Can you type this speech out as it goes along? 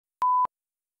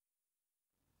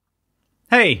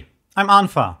Hey, I'm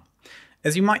Anfa.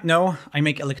 As you might know, I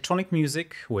make electronic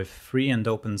music with free and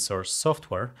open source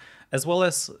software, as well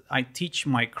as I teach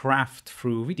my craft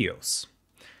through videos.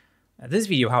 This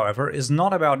video, however, is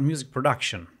not about music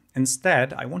production.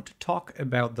 Instead, I want to talk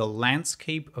about the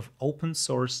landscape of open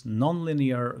source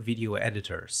nonlinear video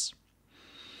editors.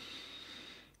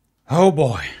 Oh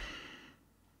boy.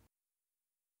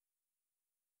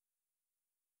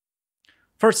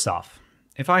 First off,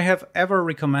 if I have ever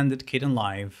recommended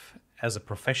Kdenlive as a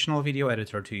professional video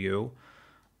editor to you,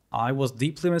 I was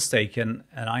deeply mistaken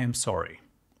and I am sorry.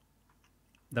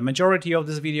 The majority of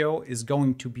this video is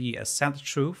going to be a sad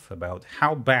truth about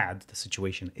how bad the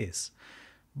situation is.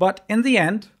 But in the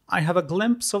end, I have a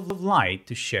glimpse of light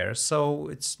to share, so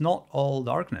it's not all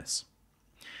darkness.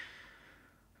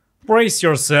 Brace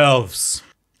yourselves!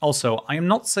 Also, I am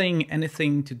not saying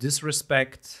anything to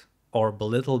disrespect or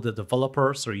belittle the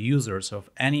developers or users of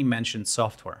any mentioned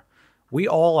software. We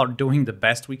all are doing the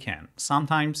best we can.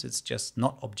 Sometimes it's just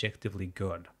not objectively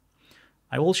good.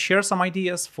 I will share some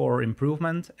ideas for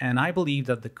improvement, and I believe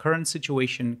that the current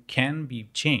situation can be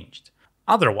changed.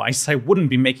 Otherwise, I wouldn't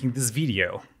be making this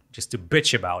video, just to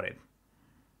bitch about it.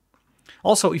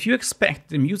 Also, if you expect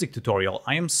the music tutorial,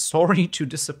 I am sorry to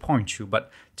disappoint you,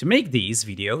 but to make these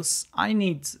videos, I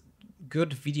need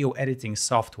good video editing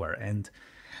software, and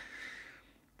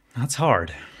that's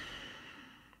hard.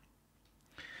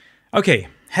 Okay,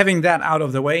 having that out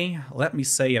of the way, let me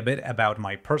say a bit about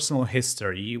my personal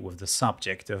history with the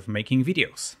subject of making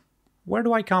videos. Where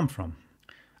do I come from?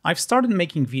 I've started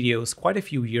making videos quite a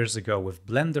few years ago with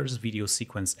Blender's video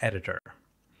sequence editor.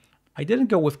 I didn't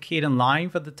go with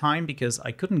Kdenlive at the time because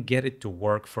I couldn't get it to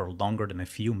work for longer than a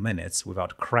few minutes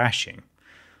without crashing.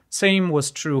 Same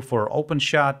was true for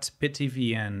OpenShot,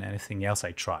 PitTV, and anything else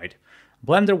I tried.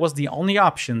 Blender was the only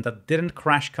option that didn't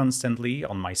crash constantly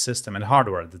on my system and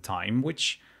hardware at the time,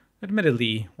 which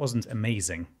admittedly wasn't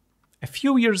amazing. A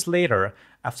few years later,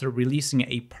 after releasing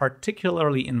a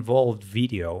particularly involved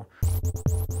video,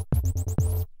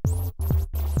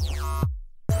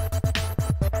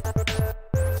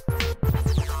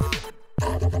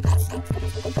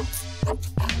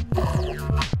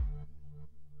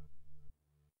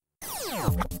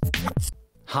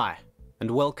 Hi, and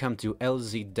welcome to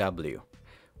LZW,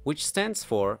 which stands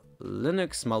for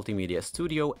Linux Multimedia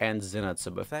Studio and Xenad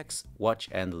SubFX Watch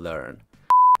and Learn.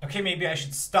 okay, maybe I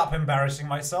should stop embarrassing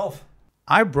myself.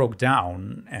 I broke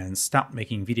down and stopped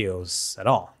making videos at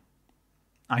all.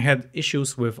 I had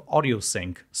issues with audio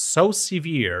sync so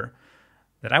severe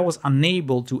that I was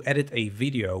unable to edit a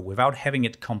video without having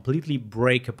it completely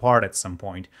break apart at some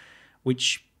point,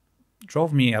 which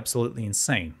drove me absolutely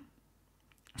insane.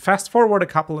 Fast forward a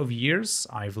couple of years,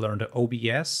 I've learned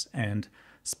OBS and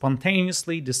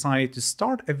spontaneously decided to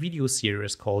start a video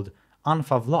series called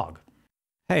Anfa Vlog.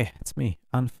 Hey, it's me,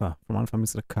 Anfa from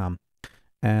anfamusic.com,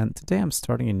 and today I'm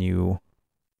starting a new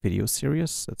video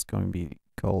series that's going to be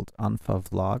called Anfa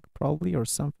Vlog, probably, or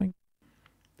something.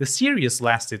 The series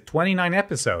lasted 29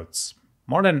 episodes,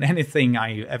 more than anything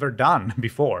I've ever done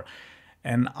before,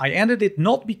 and I ended it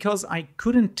not because I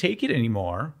couldn't take it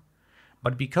anymore,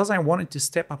 but because I wanted to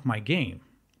step up my game.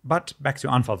 But back to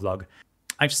Anfa Vlog.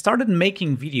 I've started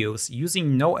making videos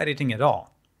using no editing at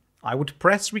all. I would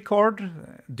press record,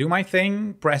 do my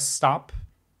thing, press stop,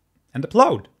 and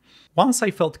upload. Once I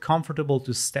felt comfortable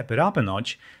to step it up a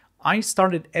notch, I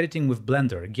started editing with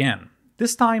Blender again.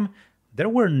 This time, there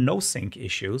were no sync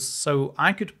issues, so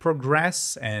I could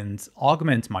progress and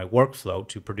augment my workflow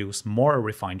to produce more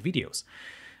refined videos.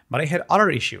 But I had other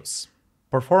issues.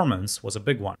 Performance was a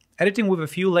big one. Editing with a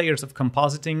few layers of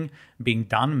compositing being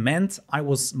done meant I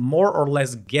was more or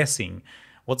less guessing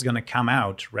what's gonna come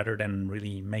out rather than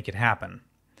really make it happen.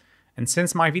 And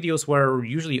since my videos were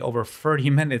usually over 30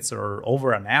 minutes or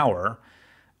over an hour,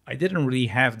 I didn't really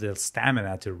have the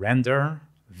stamina to render,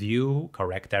 view,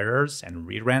 correct errors, and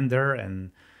re-render,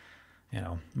 and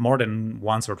more than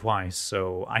once or twice,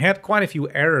 so I had quite a few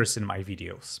errors in my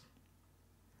videos.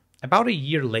 About a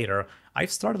year later,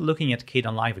 I've started looking at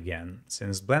Kdenlive again,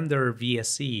 since Blender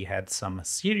VSE had some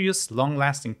serious,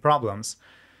 long-lasting problems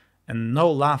and no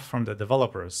love from the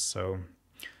developers, so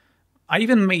I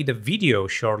even made a video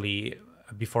shortly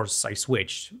before I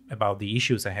switched about the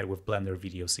issues I had with Blender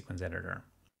Video Sequence Editor.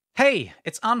 Hey,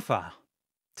 it's Anfa!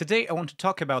 Today I want to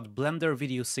talk about Blender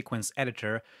Video Sequence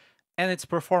Editor and its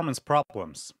performance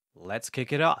problems. Let's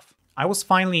kick it off. I was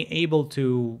finally able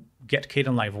to get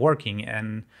Kdenlive working,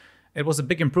 and it was a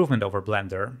big improvement over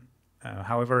Blender.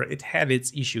 However, it had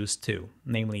its issues too,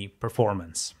 namely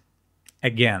performance.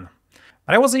 Again.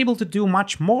 But I was able to do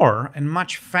much more and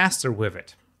much faster with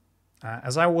it.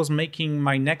 As I was making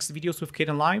my next videos with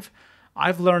Kdenlive,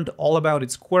 I've learned all about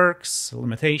its quirks,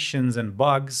 limitations, and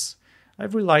bugs.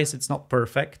 I've realized it's not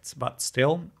perfect, but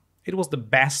still, it was the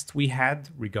best we had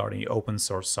regarding open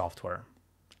source software.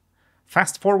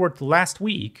 Fast forward to last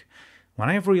week, when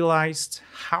I've realized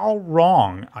how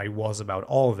wrong I was about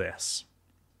all this.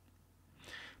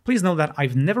 Please note that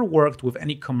I've never worked with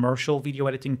any commercial video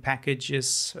editing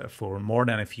packages for more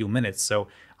than a few minutes, so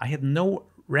I had no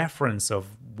reference of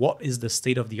what is the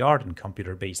state of the art in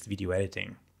computer-based video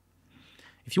editing.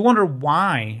 If you wonder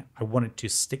why I wanted to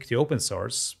stick to open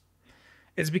source,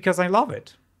 it's because I love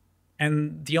it.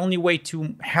 And the only way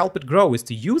to help it grow is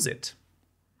to use it.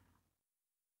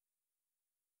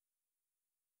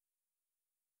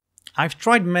 I've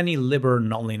tried many liber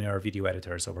nonlinear video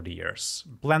editors over the years.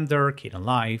 Blender,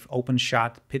 Kdenlive,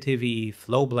 OpenShot, PTV,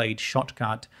 Flowblade,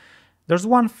 Shotcut. There's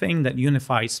one thing that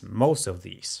unifies most of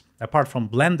these. Apart from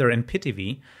Blender and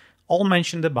PTV, all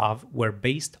mentioned above were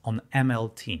based on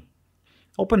MLT.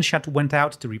 OpenShot went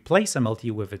out to replace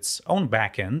MLT with its own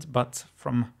backend, but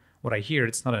from what I hear,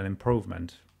 it's not an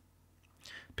improvement.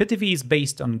 PTV is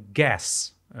based on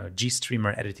GESS,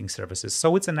 GStreamer editing services,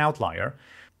 so it's an outlier.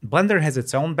 Blender has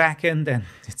its own backend and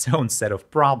its own set of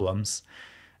problems.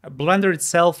 Blender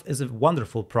itself is a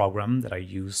wonderful program that I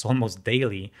use almost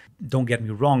daily, don't get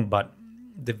me wrong, but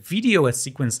the video as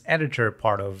sequence editor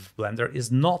part of Blender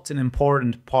is not an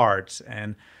important part,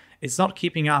 and it's not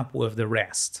keeping up with the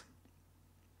rest.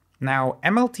 Now,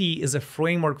 MLT is a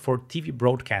framework for TV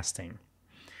broadcasting,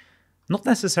 not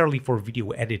necessarily for video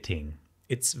editing.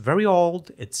 It's very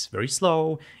old, it's very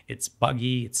slow, it's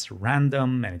buggy, it's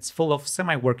random, and it's full of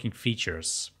semi-working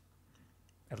features.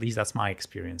 At least that's my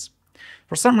experience.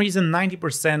 For some reason,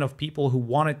 90% of people who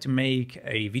wanted to make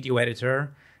a video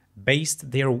editor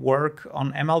based their work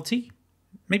on MLT.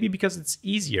 Maybe because it's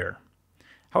easier.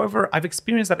 However, I've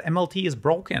experienced that MLT is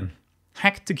broken,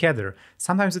 hacked together.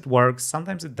 Sometimes it works,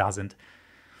 sometimes it doesn't.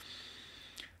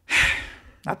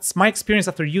 That's my experience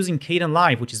after using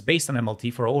Kdenlive, which is based on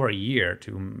MLT, for over a year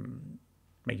to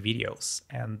make videos.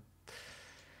 And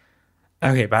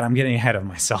okay, but I'm getting ahead of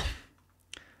myself.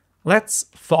 Let's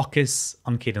focus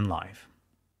on Kdenlive.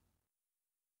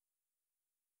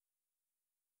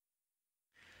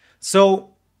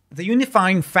 So the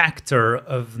unifying factor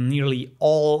of nearly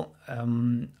all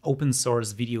open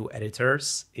source video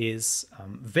editors is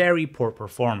very poor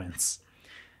performance.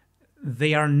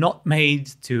 They are not made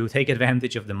to take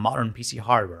advantage of the modern PC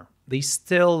hardware. They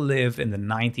still live in the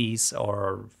 90s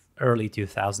or early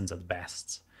 2000s at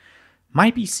best. My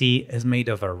PC is made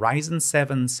of a Ryzen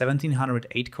 7 1700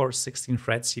 8-core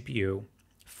 16-thread CPU,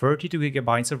 32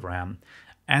 GB of RAM,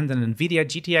 and an NVIDIA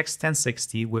GTX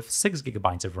 1060 with 6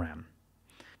 GB of RAM.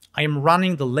 I am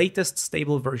running the latest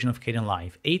stable version of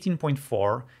Kdenlive,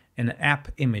 18.4, in an app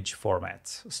image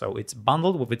format, so it's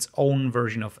bundled with its own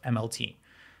version of MLT.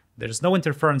 There's no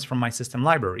interference from my system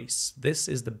libraries. This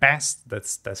is the best that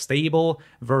the stable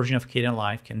version of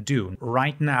Kdenlive can do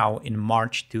right now in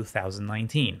March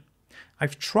 2019.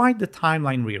 I've tried the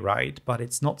timeline rewrite, but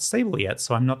it's not stable yet,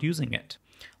 so I'm not using it.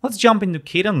 Let's jump into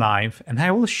Kdenlive and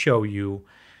I will show you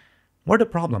where the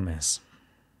problem is.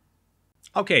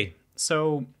 Okay,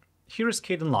 so here's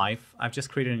Kdenlive. I've just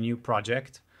created a new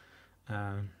project.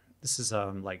 This is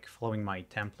like following my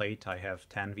template. I have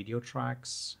 10 video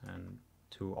tracks and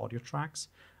 2 audio tracks.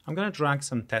 I'm gonna drag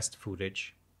some test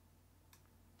footage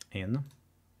in.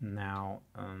 Now,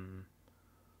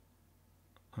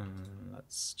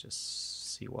 let's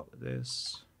just see what it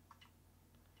is.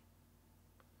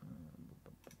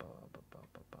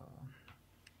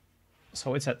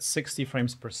 So it's at 60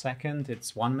 frames per second.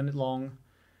 It's 1 minute long.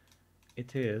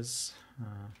 It is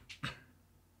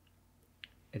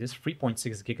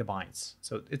 3.6 gigabytes.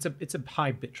 So it's a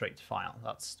high bitrate file.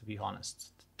 That's, to be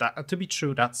honest. To be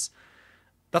true, that's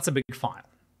a big file.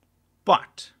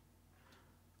 But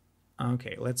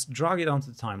okay, let's drag it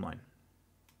onto the timeline.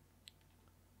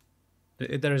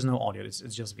 There is no audio. It's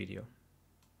just video.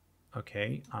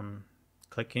 Okay, I'm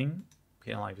clicking.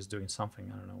 Kdenlive is doing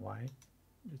something. I don't know why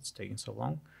it's taking so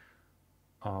long.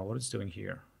 What it's doing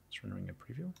here? It's rendering a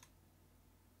preview.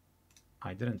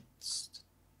 I didn't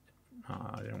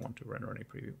want to render any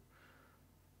preview.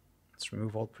 Let's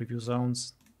remove all preview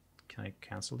zones. Can I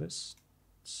cancel this?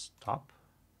 Stop.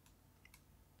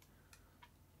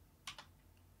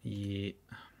 Yeah,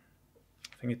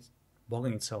 I think it's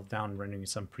bogging itself down, rendering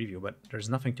some preview, but there's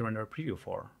nothing to render a preview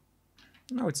for.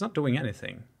 No, it's not doing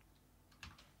anything.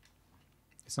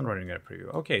 It's not rendering a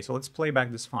preview. Okay, so let's play back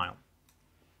this file.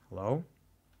 Hello?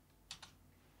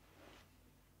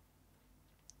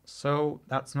 So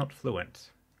that's not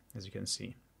fluent, as you can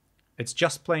see. It's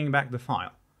just playing back the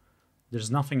file.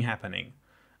 There's nothing happening.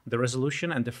 the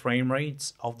resolution and the frame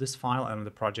rates of this file and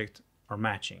the project are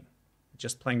matching.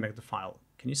 Just playing back the file.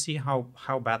 Can you see how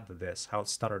bad that is, how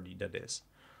stuttery that is?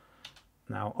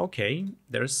 Now, okay,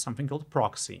 there's something called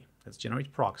proxy. Let's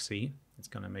generate proxy. It's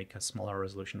going to make a smaller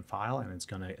resolution file, and it's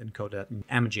going to encode that in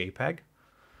mjpeg.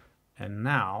 And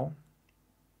now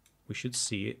we should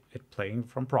see it playing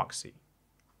from proxy.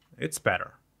 It's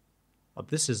better. But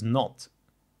this is not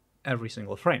every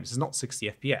single frame. This is not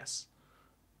 60 FPS.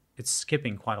 It's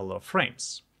skipping quite a lot of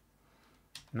frames.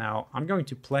 Now, I'm going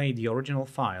to play the original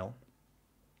file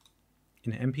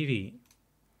in MPV.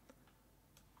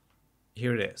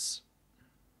 Here it is.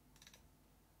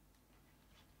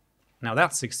 Now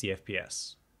that's 60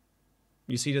 FPS.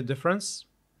 You see the difference?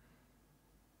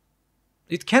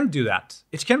 It can do that.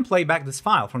 It can play back this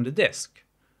file from the disk.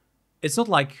 It's not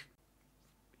like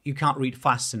you can't read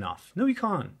fast enough. No, you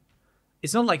can't.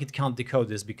 It's not like it can't decode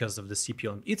this because of the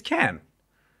CPU. It can.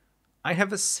 I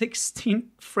have a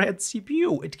 16-thread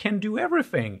CPU. It can do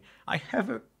everything. I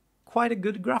have quite a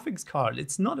good graphics card.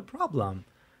 It's not a problem.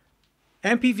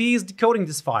 MPV is decoding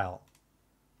this file.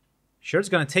 Sure, it's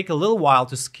going to take a little while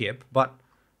to skip, but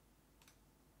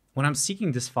when I'm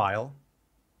seeking this file,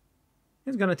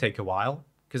 it's going to take a while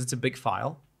because it's a big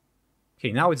file.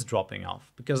 Okay, now it's dropping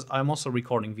off because I'm also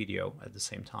recording video at the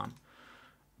same time.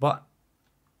 But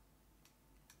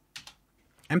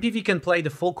MPV can play the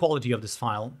full quality of this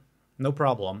file, no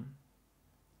problem.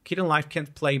 Kdenlive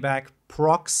can't play back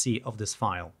proxy of this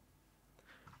file.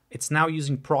 It's now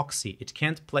using proxy. It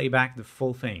can't play back the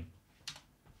full thing.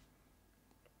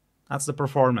 That's the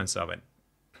performance of it.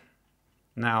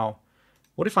 Now,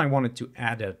 what if I wanted to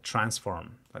add a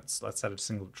transform? Let's add a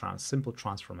simple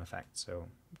transform effect. So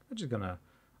I'm just gonna,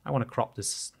 I want to crop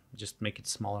this, just make it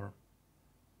smaller,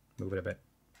 move it a bit.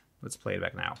 Let's play it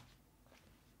back now.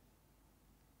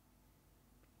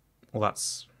 Well,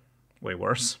 that's way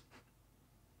worse.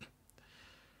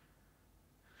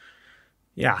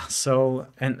 Yeah. So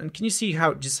and can you see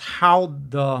how how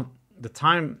the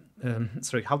time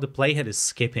how the playhead is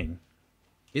skipping?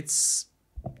 It's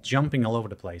jumping all over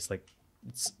the place. Like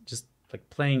it's just like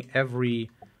playing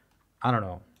every, I don't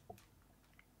know,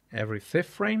 every fifth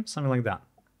frame, something like that.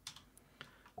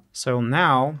 So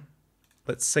now,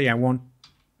 let's say I want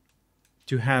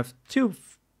to have two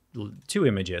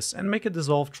images and make a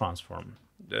dissolve transform.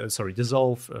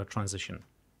 Dissolve transition.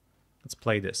 Let's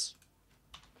play this.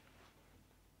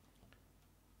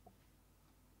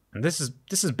 And this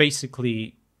is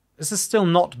basically, this is still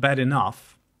not bad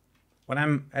enough. When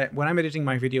I'm editing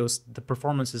my videos, the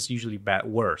performance is usually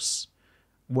worse,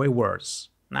 way worse.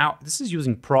 Now this is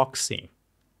using proxy.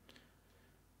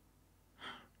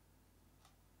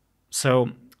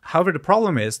 So, however, the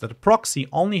problem is that the proxy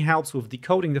only helps with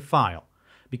decoding the file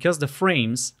because the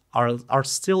frames are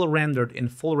still rendered in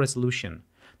full resolution.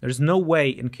 There's no way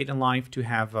in Kdenlive to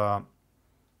have a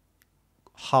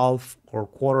half or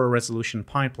quarter resolution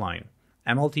pipeline.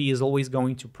 MLT is always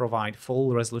going to provide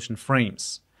full resolution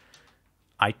frames.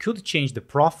 I could change the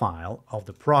profile of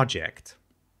the project.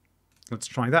 Let's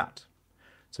try that.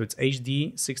 So it's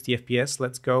HD 60 FPS.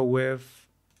 Let's go with,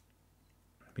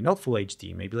 maybe not full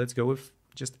HD, maybe let's go with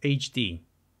just HD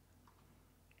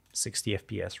 60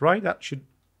 FPS, right? That should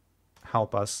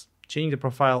help us. Changing the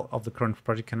profile of the current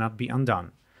project cannot be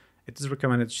undone. It is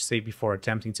recommended to save before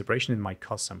attempting separation. It might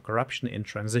cause some corruption in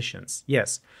transitions.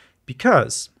 Yes,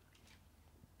 because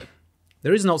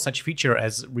there is no such feature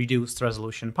as reduced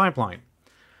resolution pipeline.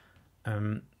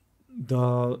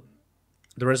 The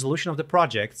resolution of the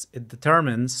projects, it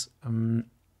determines,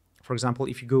 for example,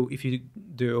 if you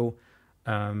do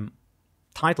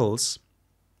titles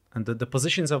and the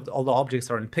positions of all the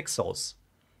objects are in pixels.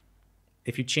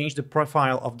 If you change the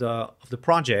profile of the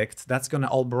project, that's gonna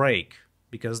all break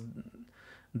because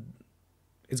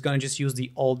it's gonna just use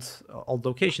the old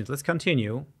locations. Let's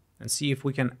continue and see if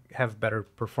we can have better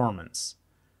performance.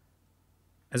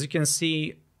 As you can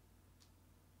see,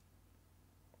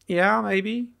 yeah,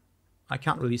 maybe. I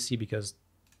can't really see because,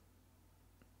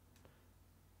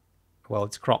 well,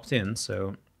 it's cropped in,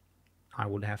 so I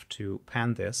would have to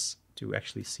pan this to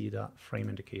actually see the frame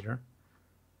indicator.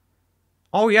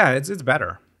 Oh yeah, it's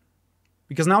better.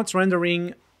 Because now it's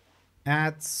rendering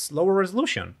at lower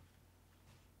resolution.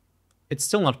 It's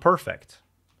still not perfect.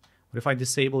 What if I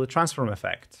disable the transform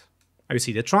effect? Oh, you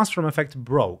see, the transform effect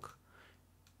broke.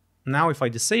 Now if I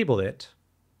disable it...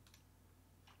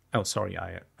 Oh, sorry,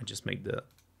 I just made the...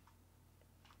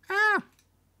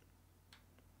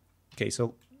 Okay,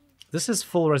 so this is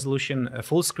full resolution,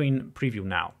 full screen preview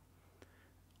now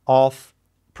of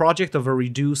project of a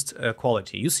reduced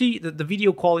quality. You see that the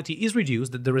video quality is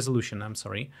reduced, the resolution, I'm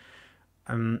sorry.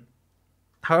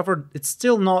 However, it's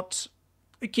still not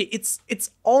okay.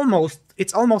 It's almost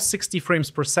 60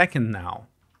 frames per second now,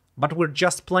 but we're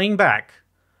just playing back,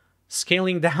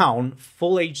 scaling down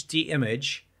full HD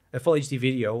image, a full HD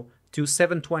video to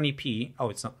 720p. Oh,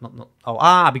 it's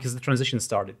not. Because the transition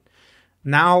started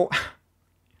now,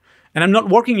 and I'm not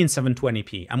working in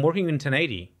 720p. I'm working in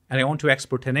 1080, and I want to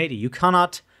export 1080. You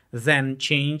cannot then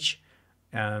change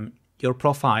your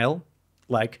profile.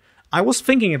 Like, I was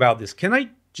thinking about this. Can I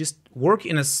just work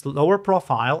in a slower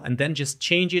profile and then just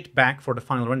change it back for the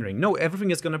final rendering? No,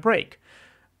 everything is going to break.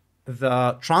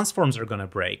 The transforms are going to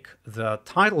break. The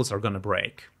titles are going to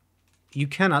break. You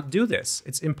cannot do this.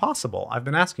 It's impossible. I've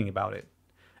been asking about it.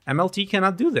 MLT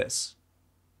cannot do this.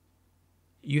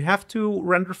 You have to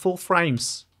render full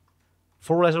frames,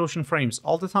 full resolution frames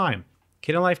all the time.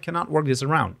 Kdenlive cannot work this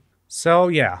around. So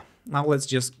yeah, now let's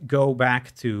just go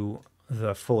back to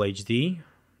the full HD.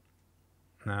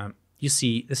 You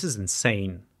see, this is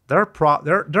insane. There are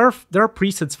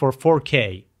presets for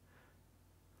 4K.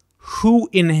 Who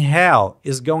in hell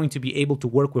is going to be able to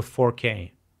work with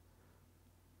 4K?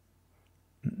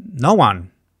 No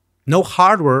one. No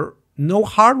hardware. No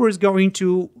hardware is going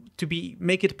to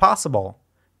make it possible,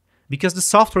 because the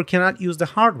software cannot use the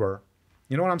hardware.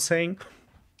 You know what I'm saying?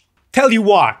 Tell you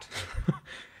what.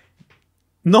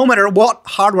 No matter what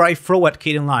hardware I throw at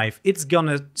Kdenlive, it's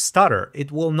gonna stutter.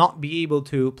 It will not be able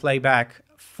to play back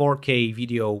 4K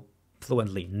video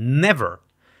fluently. Never.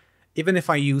 Even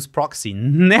if I use proxy,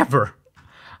 never.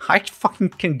 I fucking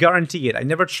can guarantee it. I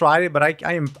never tried it, but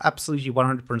I am absolutely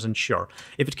 100% sure.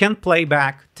 If it can play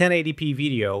back 1080p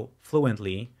video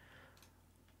fluently,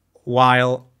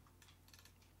 while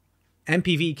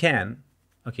MPV can,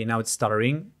 okay, now it's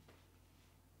stuttering.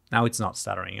 Now it's not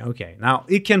stuttering. Okay, now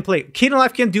it can play.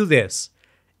 Kdenlive can do this.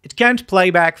 It can't play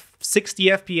back 60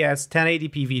 FPS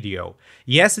 1080p video.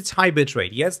 Yes, it's high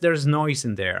bitrate. Yes, there's noise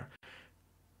in there.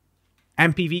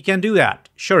 MPV can do that.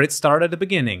 Sure, it started at the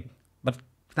beginning, but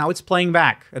now it's playing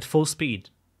back at full speed,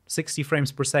 60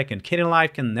 frames per second.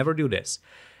 Kdenlive can never do this.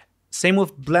 Same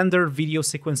with Blender Video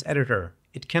Sequence Editor.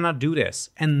 It cannot do this.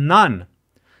 And none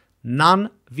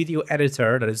video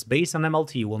editor that is based on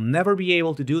MLT will never be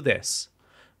able to do this,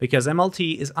 because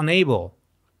MLT is unable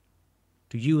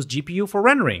to use GPU for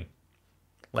rendering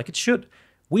like it should.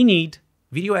 We need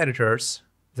video editors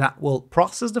that will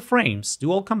process the frames,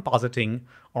 do all compositing,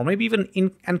 or maybe even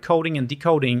encoding and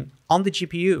decoding on the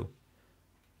GPU.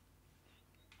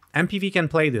 MPV can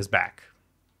play this back.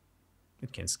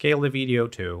 It can scale the video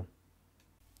too.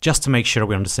 Just to make sure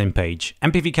we're on the same page,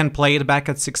 MPV can play it back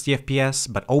at 60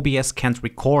 FPS, but OBS can't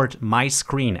record my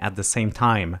screen at the same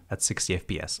time at 60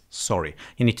 FPS. Sorry,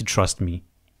 you need to trust me.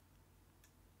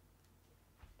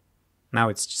 Now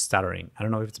it's just stuttering. I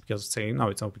don't know if it's because of saying, no,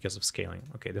 it's not because of scaling.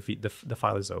 Okay, the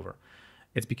file is over.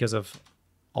 It's because of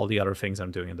all the other things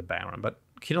I'm doing in the background. But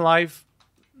Kdenlive,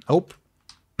 nope.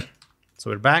 So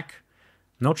we're back.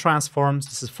 No transforms.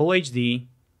 This is full HD.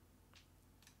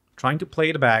 Trying to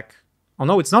play it back. Oh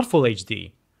no, it's not full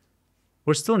HD.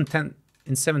 We're still in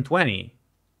 720.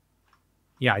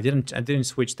 Yeah, I didn't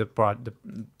switch or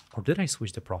did I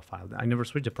switch the profile? I never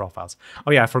switched the profiles.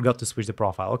 Oh yeah, I forgot to switch the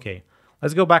profile. Okay,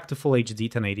 let's go back to full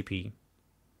HD 1080p.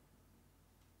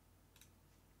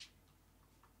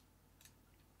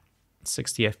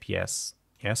 .60 FPS.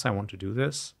 Yes, I want to do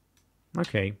this.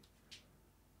 Okay.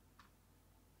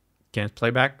 Can it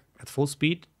play back at full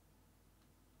speed?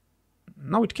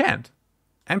 No, it can't.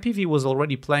 MPV was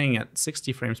already playing at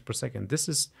 60 frames per second. This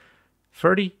is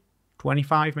 30,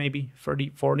 25 maybe,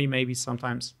 30, 40 maybe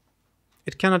sometimes.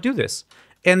 It cannot do this.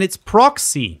 And it's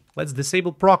proxy. Let's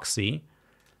disable proxy.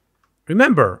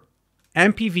 Remember,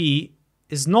 MPV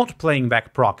is not playing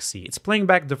back proxy. It's playing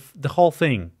back the whole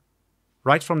thing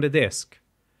right from the disk.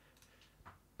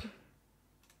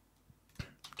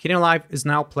 Kdenlive is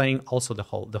now playing also the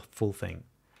full thing.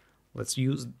 Let's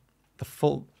use the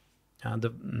full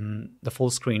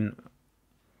screen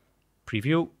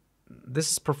preview.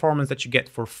 This is performance that you get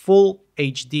for full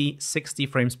HD 60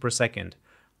 frames per second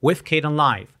with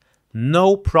Kdenlive.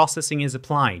 No processing is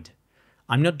applied.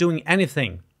 I'm not doing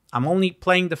anything. I'm only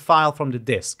playing the file from the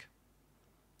disk.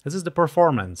 This is the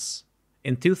performance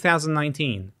in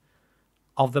 2019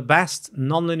 of the best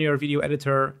nonlinear video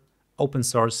editor, open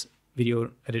source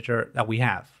video editor that we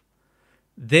have.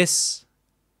 This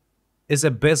is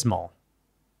abysmal.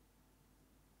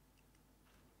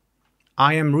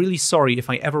 I am really sorry if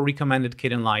I ever recommended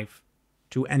Kdenlive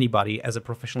to anybody as a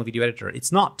professional video editor.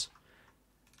 It's not.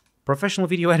 Professional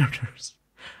video editors,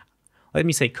 let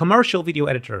me say commercial video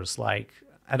editors like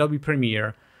Adobe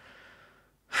Premiere,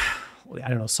 I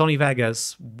don't know, Sony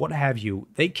Vegas, what have you,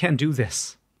 they can do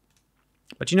this.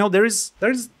 But you know, there's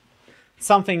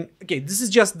something. Okay, this is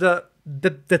just the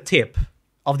tip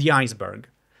of the iceberg.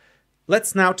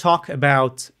 Let's now talk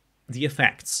about the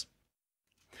effects.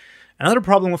 Another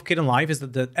problem with Kdenlive is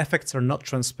that the effects are not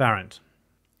transparent.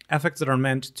 Effects that are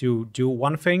meant to do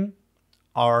one thing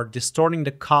are distorting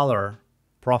the color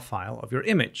profile of your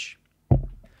image.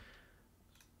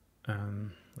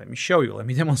 Let me show you. Let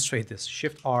me demonstrate this.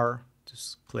 Shift R to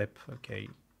clip. Okay,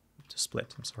 to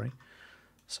split. I'm sorry.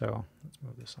 So let's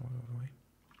move this out of the way.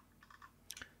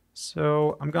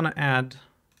 So I'm gonna add.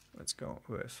 Let's go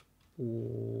with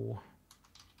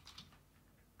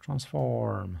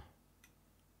transform.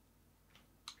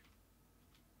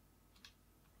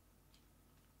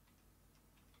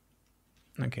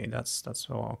 Okay, that's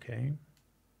all okay.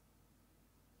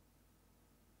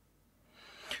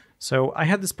 So I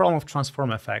had this problem of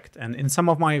transform effect, and in some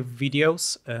of my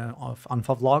videos of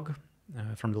Unfavlog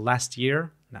from the last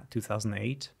year, not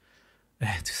 2008,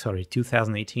 sorry,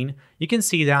 2018, you can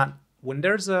see that when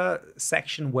there's a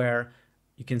section where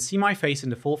you can see my face in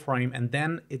the full frame and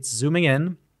then it's zooming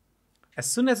in, as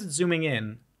soon as it's zooming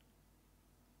in,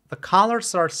 the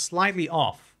colors are slightly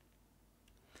off.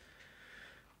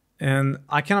 And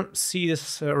I cannot see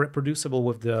this reproducible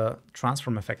with the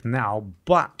transform effect now,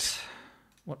 but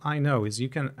what I know is you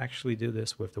can actually do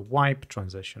this with the wipe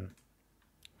transition.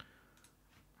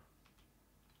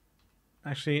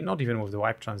 Actually, not even with the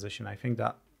wipe transition. I think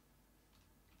that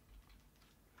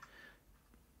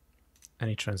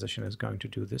any transition is going to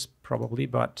do this probably,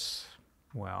 but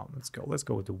well, let's go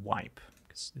with the wipe,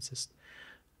 because this is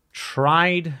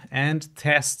tried and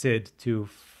tested to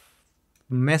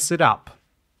mess it up.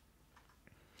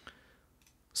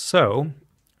 So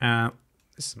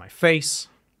this is my face.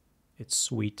 It's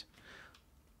sweet.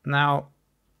 Now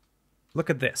look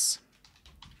at this.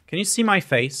 Can you see my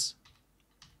face?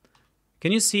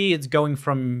 Can you see it's going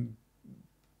from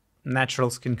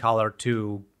natural skin color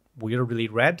to weirdly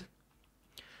red?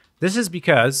 This is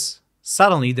because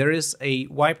suddenly there is a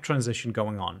wipe transition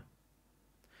going on.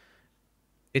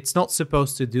 It's not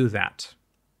supposed to do that.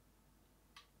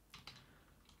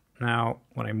 Now,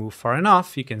 when I move far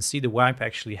enough, you can see the wipe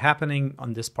actually happening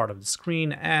on this part of the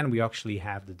screen, and we actually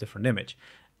have the different image.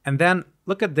 And then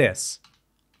look at this.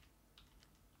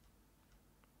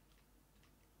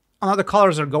 Oh, now the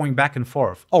colors are going back and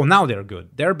forth. Oh, now they're good.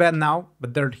 They're bad now,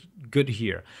 but they're good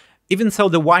here. Even so,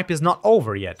 the wipe is not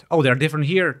over yet. Oh, they're different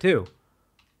here too.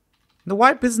 The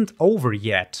wipe isn't over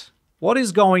yet. What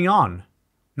is going on?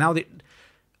 Now,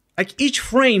 like each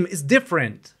frame is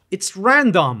different. It's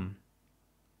random.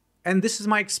 And this is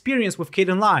my experience with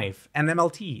Kdenlive and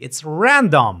MLT. It's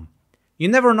random. You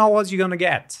never know what you're gonna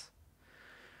get.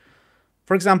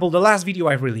 For example, the last video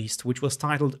I've released, which was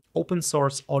titled Open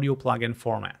Source Audio Plugin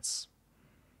Formats.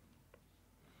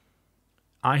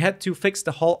 I had to fix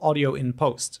the whole audio in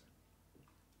post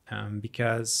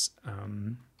because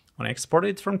when I exported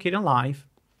it from Kdenlive,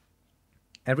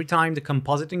 every time the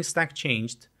compositing stack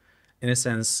changed, in a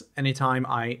sense, anytime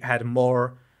I had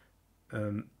more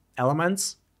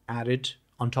elements added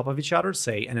on top of each other,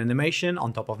 say an animation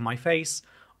on top of my face,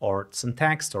 or some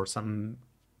text, or some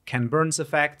Ken Burns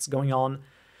effects going on.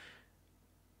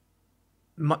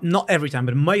 Not every time,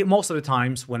 but most of the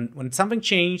times when something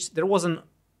changed, there was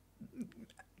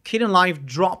Kdenlive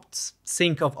dropped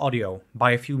sync of audio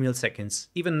by a few milliseconds,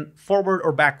 even forward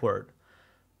or backward,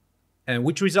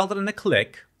 which resulted in a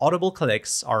click. Audible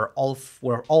clicks were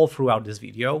all throughout this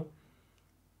video.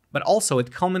 But also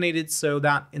it culminated so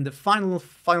that in the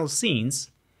final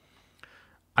scenes,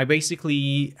 I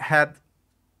basically had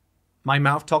my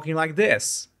mouth talking like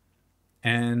this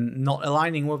and not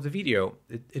aligning with the video.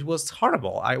 It was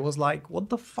horrible. I was like, what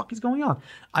the fuck is going on?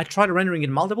 I tried rendering it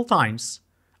multiple times.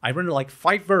 I rendered like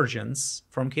 5 versions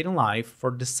from Kdenlive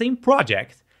for the same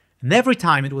project, and every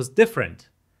time it was different.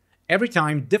 Every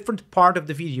time, different part of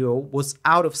the video was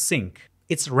out of sync.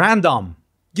 It's random.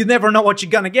 You never know what you're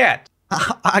gonna get.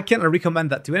 I cannot recommend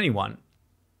that to anyone.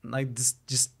 Like this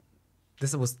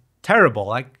was terrible.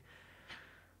 Like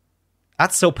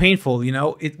that's so painful, you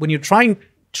know. When you're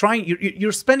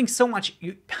you're spending so much,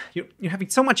 you're having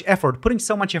so much effort, putting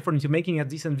so much effort into making a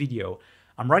decent video.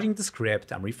 I'm writing the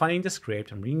script, I'm refining the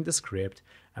script, I'm reading the script,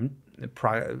 I'm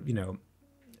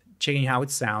checking how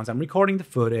it sounds, I'm recording the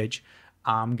footage,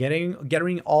 I'm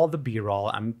getting all the B-roll,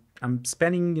 I'm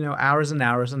spending hours and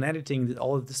hours on editing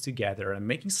all of this together. I'm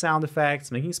making sound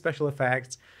effects, making special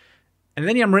effects, and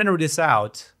then I'm rendering this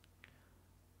out,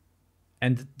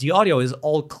 and the audio is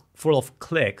all full of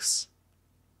clicks,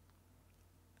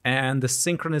 and the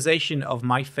synchronization of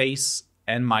my face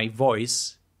and my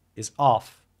voice is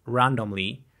off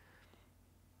randomly.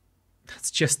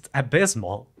 That's just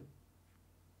abysmal.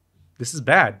 This is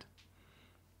bad.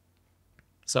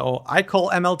 So I call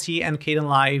MLT and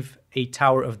Kdenlive a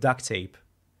tower of duct tape.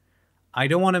 I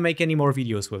don't want to make any more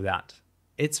videos with that.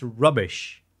 It's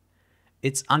rubbish.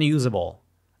 It's unusable.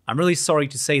 I'm really sorry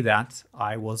to say that.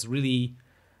 I was really,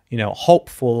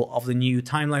 hopeful of the new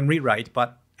timeline rewrite,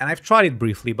 and I've tried it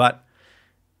briefly, but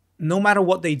no matter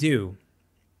what they do,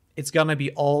 it's gonna be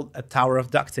all a tower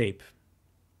of duct tape.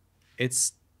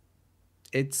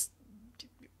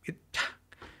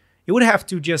 You would have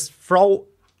to just throw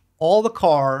all the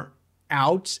car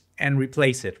out and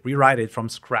replace it, rewrite it from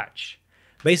scratch.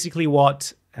 Basically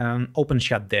what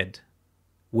OpenShot did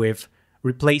with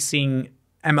replacing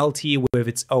MLT with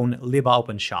its own lib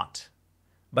OpenShot.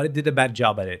 But it did a bad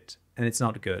job at it, and it's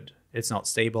not good. It's not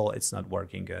stable, it's not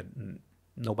working good.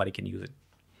 Nobody can use it.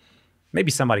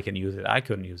 Maybe somebody can use it, I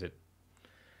couldn't use it.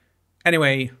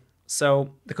 Anyway,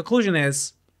 so the conclusion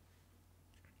is,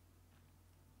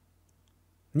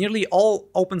 nearly all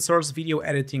open source video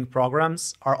editing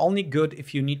programs are only good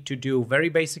if you need to do very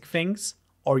basic things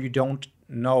or you don't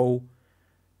know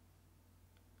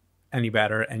any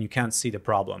better and you can't see the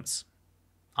problems.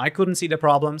 I couldn't see the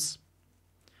problems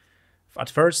at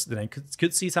first, then I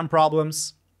could see some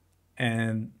problems.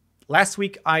 And last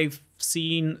week I've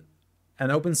seen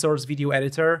an open source video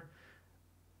editor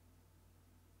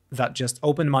that just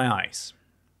opened my eyes.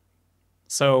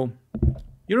 So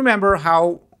you remember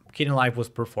how Kdenlive was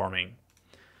performing.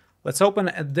 Let's open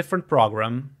a different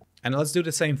program and let's do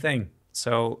the same thing.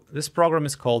 So this program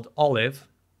is called Olive.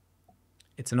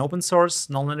 It's an open source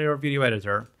nonlinear video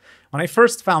editor. When I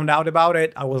first found out about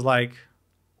it, I was like,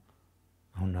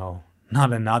 oh no,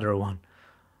 not another one.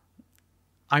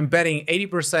 I'm betting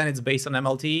 80% it's based on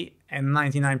MLT and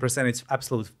 99% it's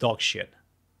absolute dog shit.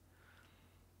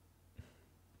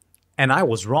 And I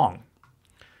was wrong.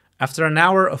 After an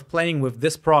hour of playing with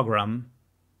this program,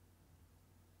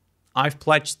 I've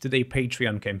pledged to their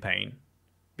Patreon campaign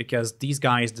because these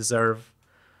guys deserve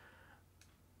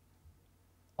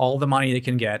all the money they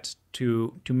can get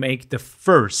to make the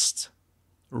first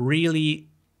really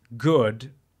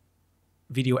good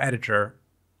video editor,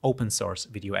 open source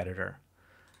video editor.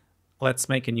 Let's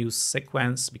make a new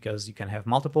sequence because you can have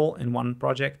multiple in one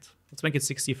project. Let's make it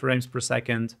 60 frames per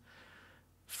second,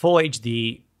 full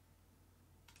HD.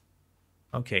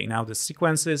 Okay, now the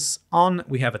sequence is on.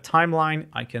 We have a timeline.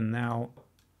 I can now,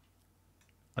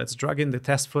 let's drag in the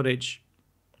test footage.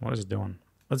 What is it doing?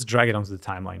 Let's drag it onto the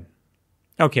timeline.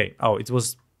 Okay, oh, it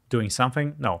was doing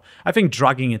something? No, I think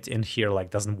dragging it in here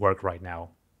doesn't work right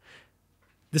now.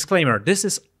 Disclaimer, this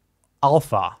is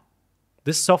alpha.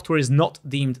 This software is not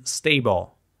deemed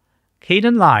stable.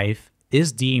 Kdenlive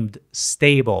is deemed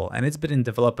stable and it's been in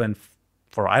development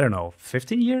for, I don't know,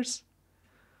 15 years?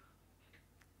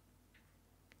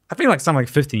 I think something like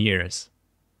 15 years.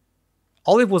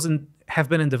 Olive have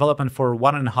been in development for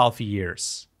 1.5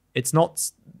 years. It's not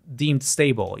deemed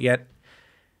stable, yet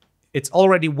it's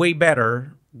already way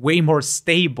better, way more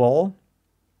stable,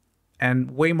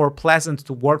 and way more pleasant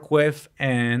to work with,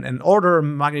 and an order of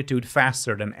magnitude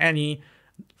faster than any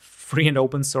free and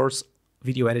open source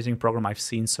video editing program I've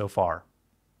seen so far.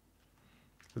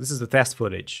 So this is the test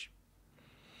footage.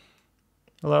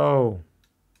 Hello.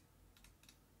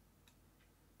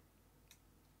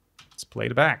 Let's play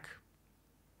it back.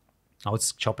 Oh,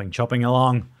 it's chopping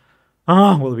along.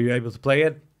 Oh, will we be able to play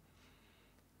it?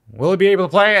 Will we be able to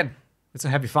play it? It's a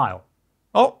heavy file.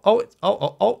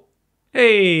 Oh.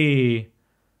 Hey.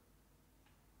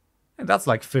 And that's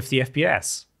like 50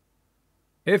 FPS.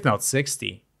 If not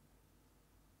 60.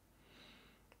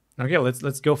 Okay,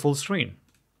 let's go full screen.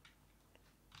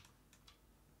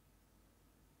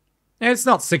 It's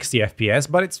not 60 FPS,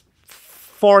 but it's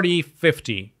 40,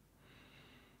 50.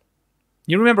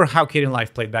 You remember how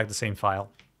Kdenlive played back the same file?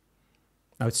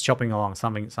 Now it's chopping along.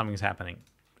 Something's happening.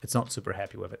 It's not super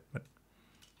happy with it, but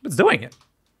it's doing it.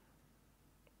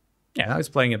 Yeah, now it's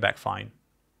playing it back fine.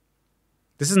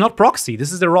 This is not proxy.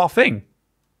 This is the raw thing.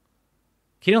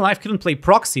 Kdenlive couldn't play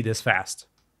proxy this fast.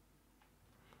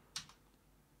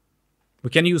 We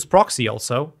can use proxy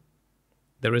also.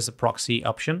 There is a proxy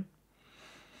option.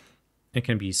 It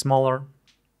can be smaller.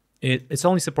 It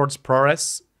only supports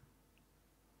ProRes.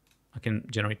 I can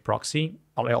generate proxy.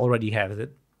 I already have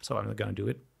it, so I'm not going to do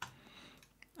it.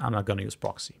 I'm not going to use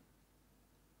proxy.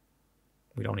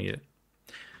 We don't need it.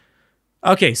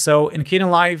 Okay, so in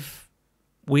Kdenlive,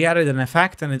 we added an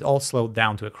effect and it all slowed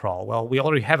down to a crawl. Well, we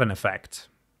already have an effect.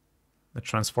 The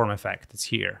transform effect. It's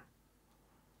here.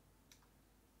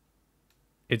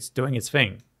 It's doing its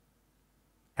thing.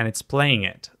 And it's playing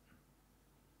it.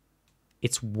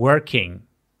 It's working.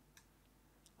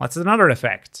 Let's add another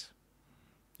effect.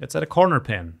 Let's add a corner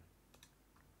pin.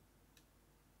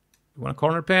 You want a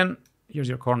corner pin? Here's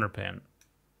your corner pin.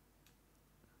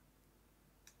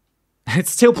 It's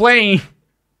still playing.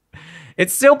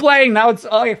 It's still playing. Now it's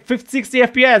 50, 60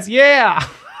 FPS. Yeah.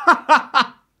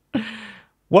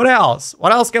 What else?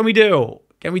 What else can we do?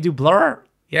 Can we do blur?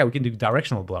 Yeah, we can do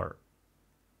directional blur.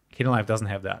 Kdenlive doesn't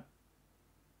have that.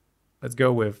 Let's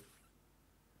go with...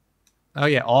 Oh,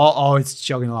 yeah. Oh, it's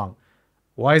chugging along.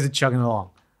 Why is it chugging along?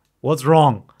 What's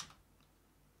wrong?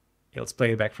 Okay, let's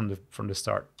play it back from the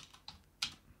start.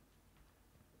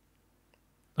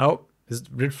 Oh,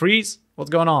 did it freeze? What's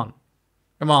going on?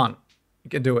 Come on. You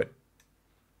can do it.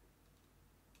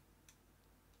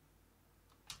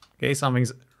 Okay,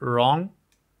 something's wrong.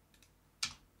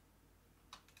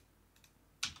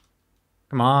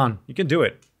 Come on, you can do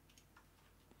it.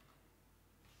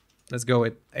 Let's go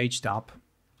with H-top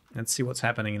and see what's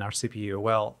happening in our CPU.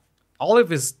 Well,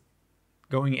 Olive is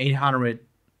going 800%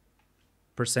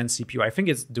 CPU. I think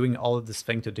it's doing all of this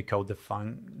thing to decode the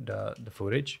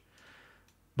footage.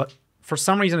 But for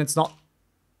some reason it's not...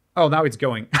 Oh, now it's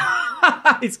going.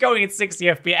 It's going at 60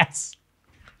 FPS.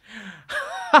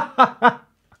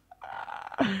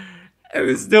 It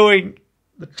was doing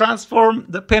the transform,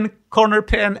 the pin, corner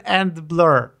pin, and the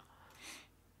blur.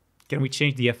 Can we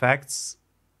change the effects?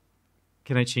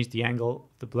 Can I change the angle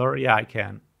of the blur? Yeah, I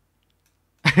can.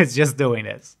 It's just doing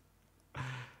this.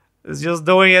 It's just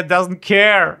doing it, doesn't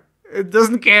care. It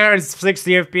doesn't care, it's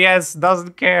 60 FPS,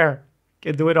 doesn't care.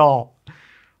 Can do it all.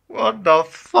 What the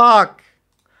fuck?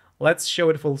 Let's show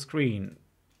it full screen.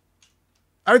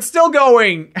 Oh, it's still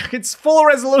going! It's full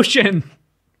resolution!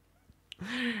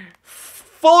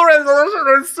 Full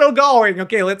resolution, it's still going!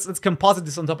 Okay, let's composite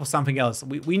this on top of something else.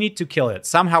 We need to kill it.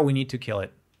 Somehow we need to kill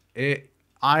it.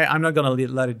 I'm not gonna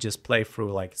let it just play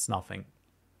through like it's nothing.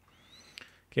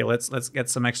 Okay, let's get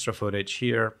some extra footage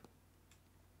here.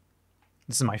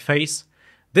 This is my face.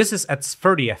 This is at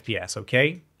 30 FPS,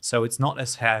 okay? So it's not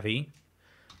as heavy.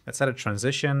 Let's add a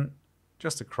transition,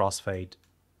 just a crossfade.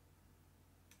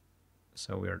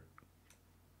 So we're,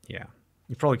 yeah.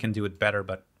 You probably can do it better,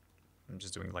 but I'm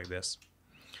just doing it like this.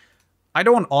 I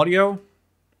don't want audio,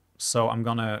 so I'm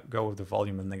gonna go with the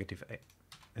volume and negative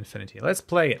infinity. Let's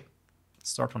play it.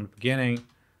 Let's start from the beginning.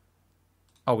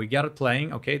 Oh, we got it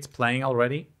playing. Okay, it's playing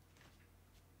already.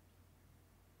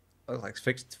 Like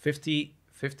 50,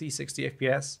 60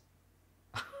 FPS.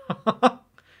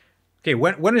 Okay,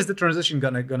 when is the transition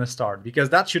gonna start? Because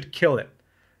that should kill it.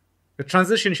 The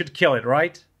transition should kill it,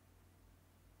 right?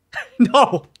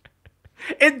 No!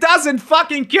 It doesn't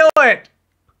fucking kill it!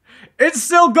 It's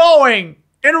still going!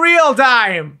 In real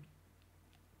time!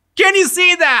 Can you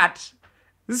see that?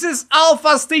 This is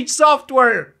alpha stage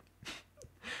software!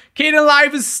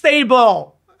 Kdenlive is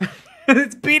stable!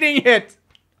 It's beating it!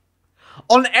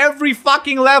 On every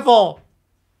fucking level!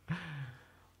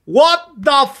 What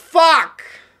the fuck?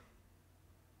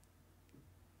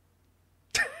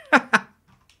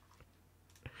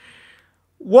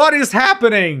 What is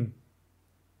happening?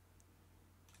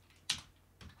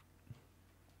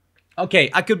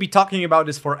 Okay, I could be talking about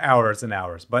this for hours and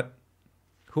hours, but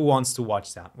who wants to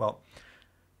watch that? Well,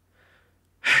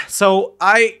 so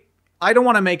I don't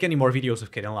want to make any more videos of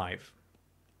Kdenlive.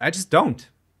 I just don't.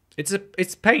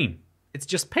 It's pain. It's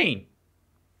just pain.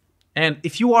 And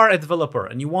if you are a developer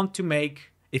and you want to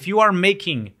make, if you are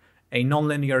making a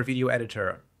nonlinear video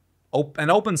editor, an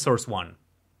open source one,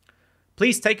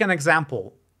 please take an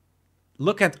example.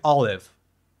 Look at Olive.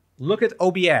 Look at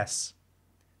OBS.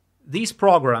 These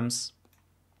programs,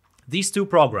 these two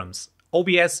programs,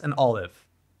 OBS and Olive,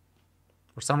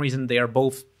 for some reason they are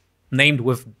both named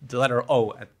with the letter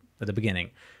O at the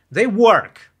beginning. They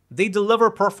work. They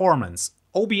deliver performance.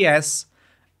 OBS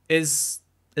is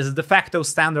a de facto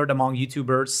standard among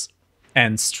YouTubers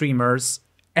and streamers.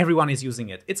 Everyone is using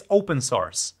it. It's open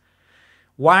source.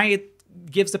 Why it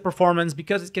gives the performance?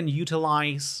 Because it can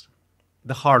utilize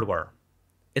the hardware.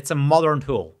 It's a modern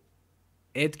tool.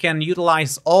 It can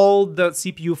utilize all the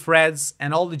CPU threads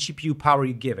and all the GPU power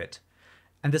you give it.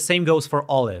 And the same goes for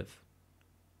Olive.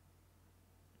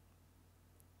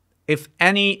 If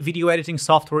any video editing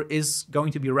software is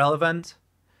going to be relevant,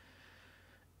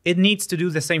 it needs to do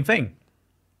the same thing.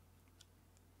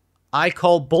 I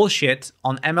call bullshit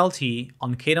on MLT,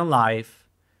 on Kdenlive,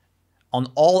 on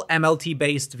all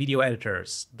MLT-based video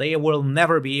editors. They will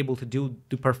never be able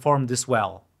to perform this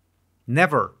well.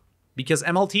 Never. Because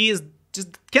MLT is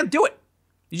just can't do it.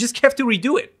 You just have to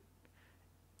redo it.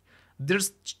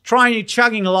 There's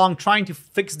chugging along, trying to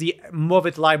fix the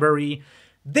Movit library.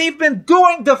 They've been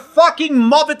doing the fucking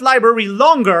Movit library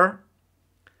longer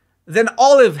than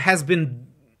Olive has been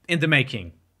in the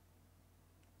making.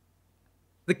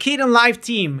 The Kdenlive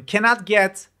team cannot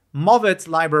get Movet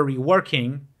library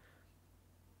working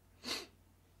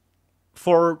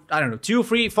for, I don't know, 2,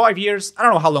 3, 5 years. I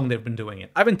don't know how long they've been doing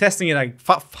it. I've been testing it like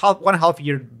 1.5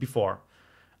 year before.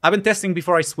 I've been testing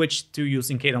before I switched to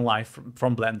using Kdenlive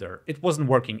from Blender. It wasn't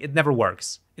working. It never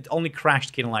works. It only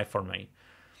crashed Kdenlive for me.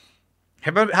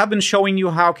 Have been showing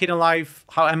you how Kdenlive,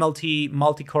 how MLT,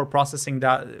 multi-core processing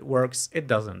that works. It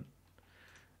doesn't.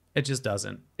 It just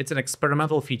doesn't. It's an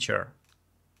experimental feature.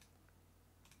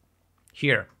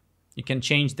 Here, you can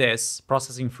change this,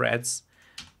 processing threads,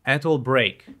 and it will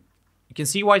break. You can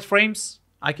see white frames.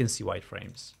 I can see white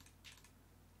frames.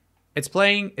 It's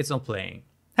playing, it's not playing.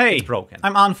 Hey, it's broken.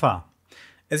 I'm Anfa.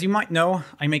 As you might know,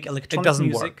 I make electronic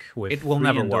music with it will free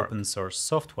never and work. Open source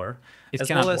software. It as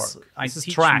cannot well as work. I This is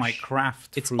teach trash. my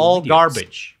craft. It's through all videos.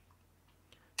 garbage.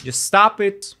 Just stop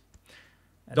it.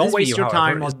 Don't This waste video, your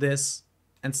time however, on this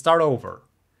and start over.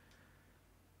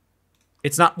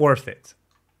 It's not worth it.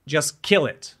 Just kill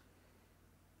it.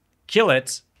 Kill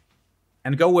it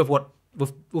and go with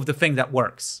with the thing that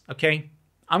works, okay?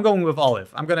 I'm going with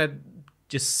Olive. I'm gonna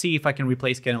just see if I can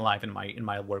replace Kdenlive in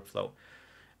my workflow.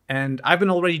 And I've been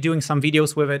already doing some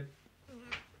videos with it,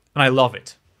 and I love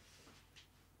it.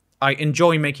 I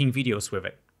enjoy making videos with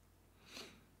it.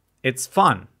 It's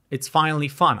fun. It's finally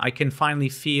fun. I can finally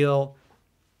feel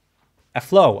a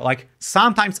flow. Like,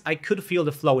 sometimes I could feel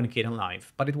the flow in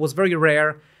Kdenlive, but it was very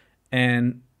rare,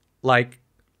 and like,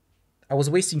 I was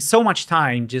wasting so much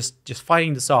time just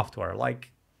fighting the software.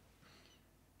 Like,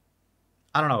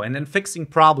 I don't know, and then fixing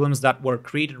problems that were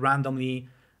created randomly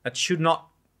that should not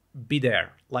be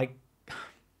there. Like,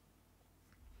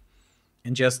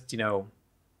 and just, you know,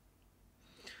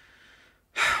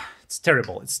 it's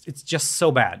terrible. It's just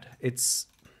so bad. It's,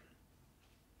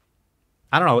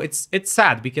 I don't know. It's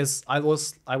sad because I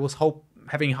was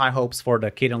having high hopes for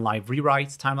the Kdenlive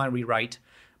rewrite, timeline rewrite,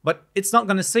 but it's not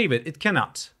gonna save it. It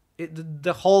cannot.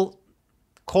 The whole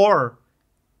core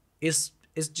is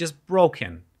just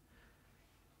broken.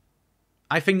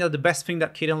 I think that the best thing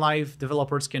that Kdenlive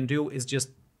developers can do is just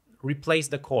replace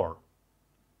the core.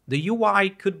 The UI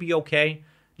could be okay.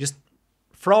 Just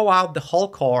throw out the whole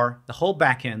core, the whole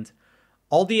backend,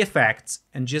 all the effects,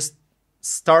 and just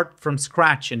start from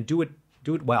scratch and do it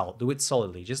well, do it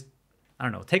solidly. Just, I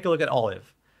don't know, take a look at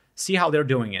Olive. See how they're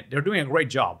doing it. They're doing a great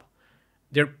job.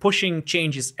 They're pushing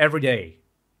changes every day.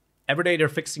 Every day they're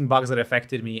fixing bugs that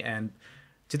affected me, and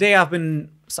today I've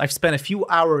spent a few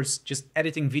hours just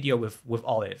editing video with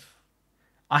Olive.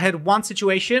 I had one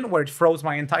situation where it froze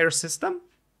my entire system.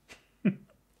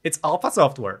 It's alpha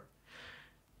software.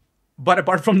 But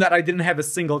apart from that, I didn't have a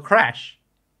single crash.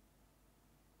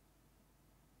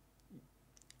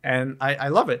 And I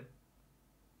love it.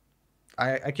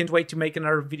 I can't wait to make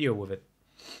another video with it.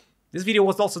 This video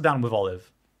was also done with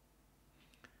Olive.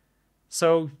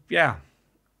 So yeah,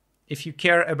 if you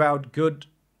care about good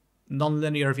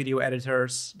non-linear video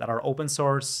editors that are open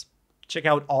source, check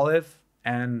out Olive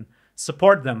and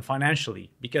support them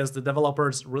financially, because the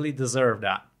developers really deserve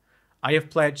that. I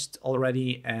have pledged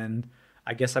already, and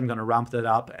I guess I'm gonna ramp that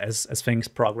up as things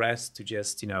progress, to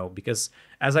just, you know, because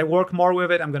as I work more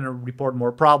with it, I'm gonna report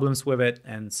more problems with it.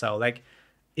 And so, like,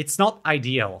 it's not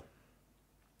ideal.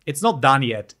 It's not done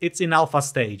yet. It's in alpha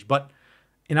stage, but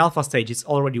in alpha stage, it's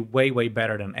already way, way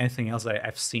better than anything else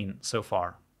I've seen so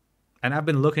far. And I've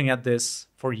been looking at this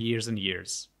for years and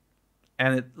years,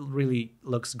 and it really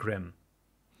looks grim.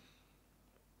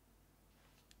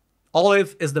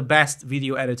 Olive is the best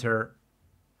video editor,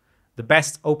 the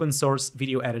best open source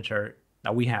video editor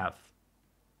that we have.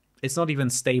 It's not even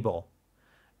stable,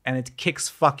 and it kicks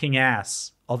fucking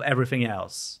ass of everything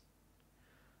else.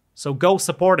 So go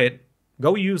support it,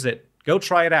 go use it, go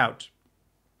try it out.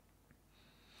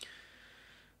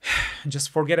 Just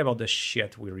forget about the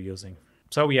shit we're using.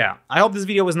 So yeah, I hope this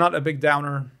video was not a big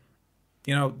downer.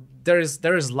 You know, there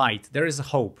is light, there is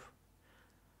hope.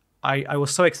 I was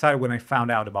so excited when I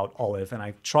found out about Olive, and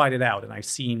I tried it out, and I've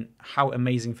seen how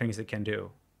amazing things it can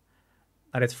do.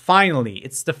 And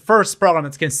it's the first program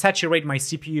that can saturate my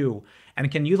CPU and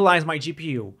can utilize my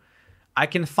GPU. I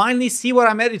can finally see what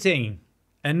I'm editing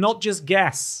and not just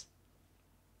guess.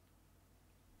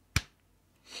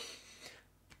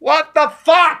 What the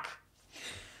fuck?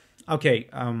 Okay,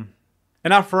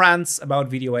 enough rants about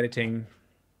video editing.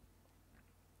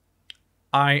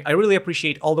 I really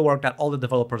appreciate all the work that all the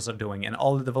developers are doing, and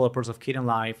all the developers of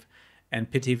Kdenlive and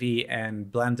PTV and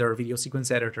Blender Video Sequence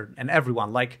Editor and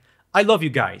everyone. Like, I love you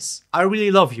guys. I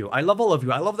really love you. I love all of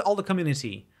you. I love all the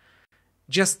community.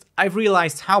 Just, I've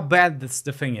realized how bad the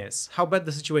thing is, how bad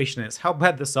the situation is, how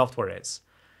bad the software is,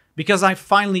 because I've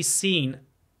finally seen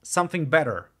something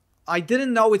better. I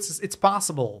didn't know it's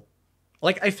possible.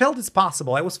 Like, I felt it's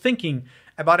possible. I was thinking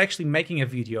about actually making a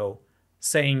video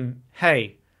saying,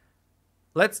 hey,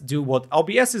 let's do what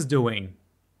OBS is doing.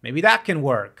 Maybe that can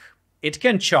work. It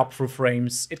can chop through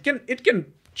frames. It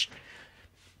can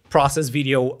process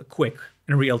video quick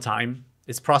in real time.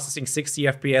 It's processing 60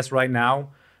 FPS right now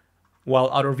while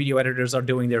other video editors are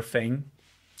doing their thing.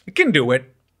 It can do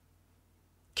it.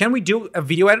 Can we do a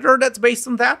video editor that's based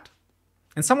on that?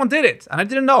 And someone did it, and I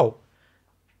didn't know.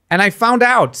 And I found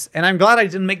out, and I'm glad I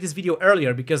didn't make this video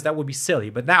earlier because that would be silly.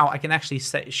 But now I can actually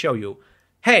show you,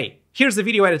 hey, here's a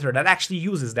video editor that actually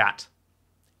uses that.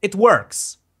 It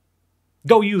works.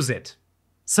 Go use it.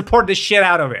 Support the shit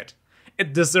out of it.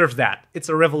 It deserves that. It's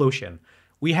a revolution.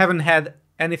 We haven't had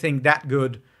anything that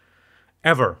good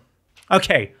ever.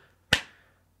 Okay.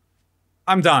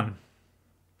 I'm done.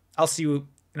 I'll see you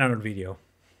in another video.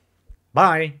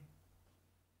 Bye.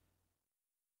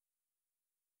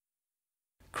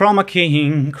 Chroma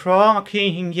King,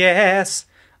 yes.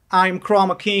 I'm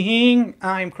Chroma King,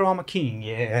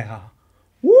 yeah.